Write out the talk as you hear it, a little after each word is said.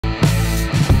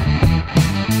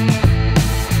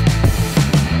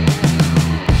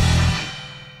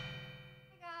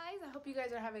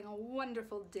having a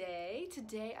wonderful day.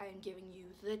 Today I am giving you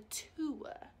the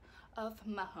tour of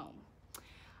my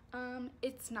home.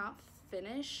 It's not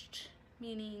finished,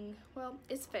 meaning, well,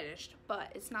 it's finished,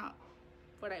 but it's not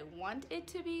what I want it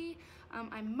to be.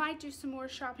 I might do some more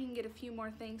shopping, get a few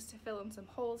more things to fill in some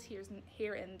holes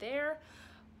here and there.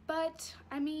 But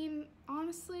I mean,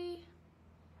 honestly,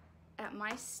 at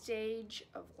my stage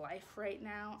of life right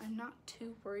now, I'm not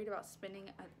too worried about spending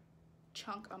a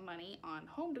chunk of money on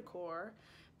home decor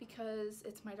because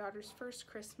it's my daughter's first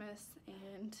Christmas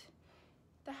and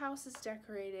the house is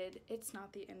decorated. It's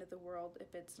not the end of the world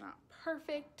if it's not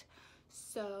perfect.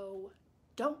 So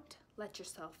don't let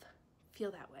yourself feel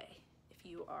that way if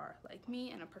you are like me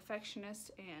and a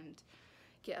perfectionist and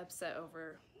get upset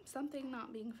over something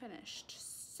not being finished.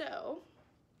 So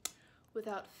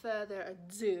without further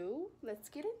ado, let's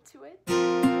get into it.